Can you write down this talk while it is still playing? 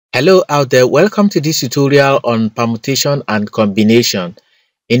Hello out there, welcome to this tutorial on permutation and combination.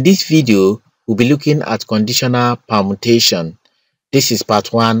 In this video, we'll be looking at conditional permutation. This is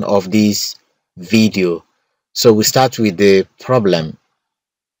part 1 of this video. So we start with the problem.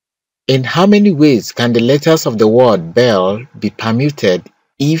 In how many ways can the letters of the word bell be permuted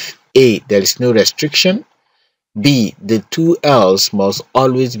if A. There is no restriction, B. The two L's must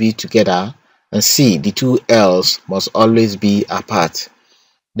always be together, and C. The two L's must always be apart?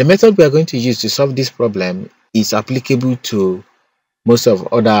 The method we are going to use to solve this problem is applicable to most of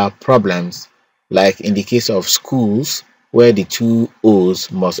other problems, like in the case of schools, where the two O's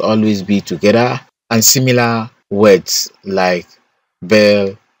must always be together, and similar words like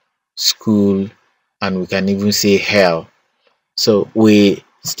bell, school, and we can even say hell. So we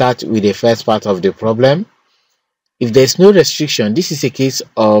start with the first part of the problem. If there's no restriction, this is a case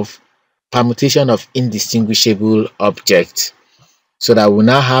of permutation of indistinguishable objects. So that we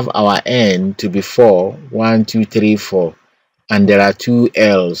now have our n to be 4, 1, 2, 3, 4, and there are two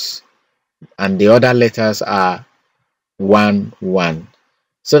L's, and the other letters are 1, 1.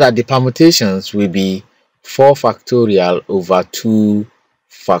 So that the permutations will be 4 factorial over 2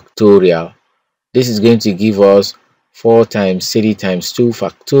 factorial. This is going to give us 4 times 3 times 2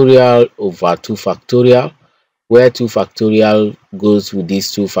 factorial over 2 factorial, where 2 factorial goes with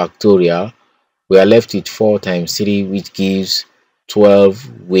this 2 factorial. We are left with 4 times 3, which gives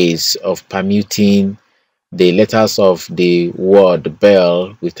 12 ways of permuting the letters of the word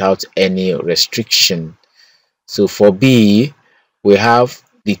bell without any restriction. So for B, we have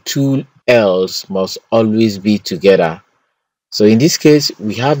the two L's must always be together. So in this case,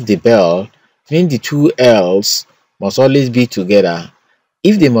 we have the bell, meaning the two L's must always be together.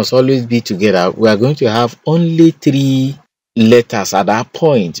 If they must always be together, we are going to have only 3 letters at that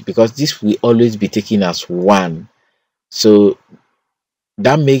point, because this will always be taken as 1. So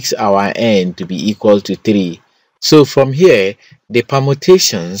that makes our n to be equal to 3. So from here, the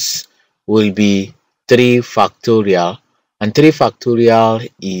permutations will be 3 factorial, and 3 factorial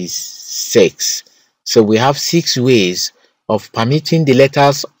is 6. So we have 6 ways of permuting the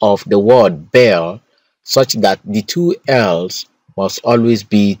letters of the word bell such that the two L's must always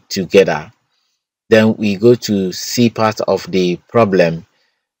be together. Then we go to C part of the problem.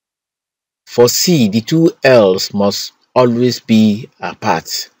 For C, the two L's must always be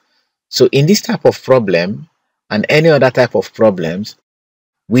apart. So in this type of problem and any other type of problems,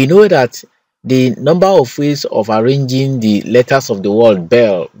 we know that the number of ways of arranging the letters of the word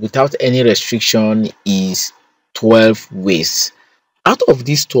bell without any restriction is 12 ways. Out of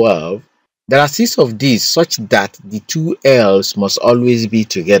these 12, there are 6 of these such that the two L's must always be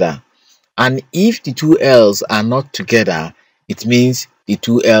together. And if the two L's are not together, it means the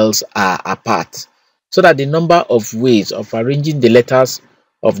two L's are apart. So that the number of ways of arranging the letters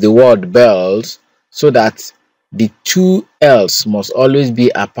of the word bells so that the two L's must always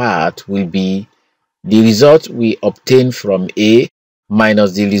be apart will be the result we obtain from A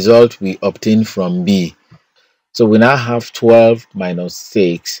minus the result we obtain from B. So we now have 12 minus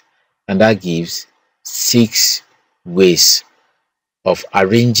 6, and that gives 6 ways of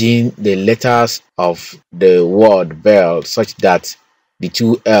arranging the letters of the word bell such that the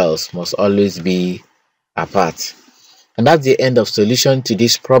two L's must always be apart. And that's the end of solution to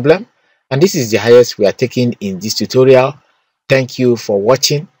this problem, and this is the highest we are taking in this tutorial. Thank you for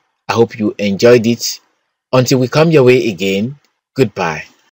watching. I hope you enjoyed it. Until we come your way again, goodbye.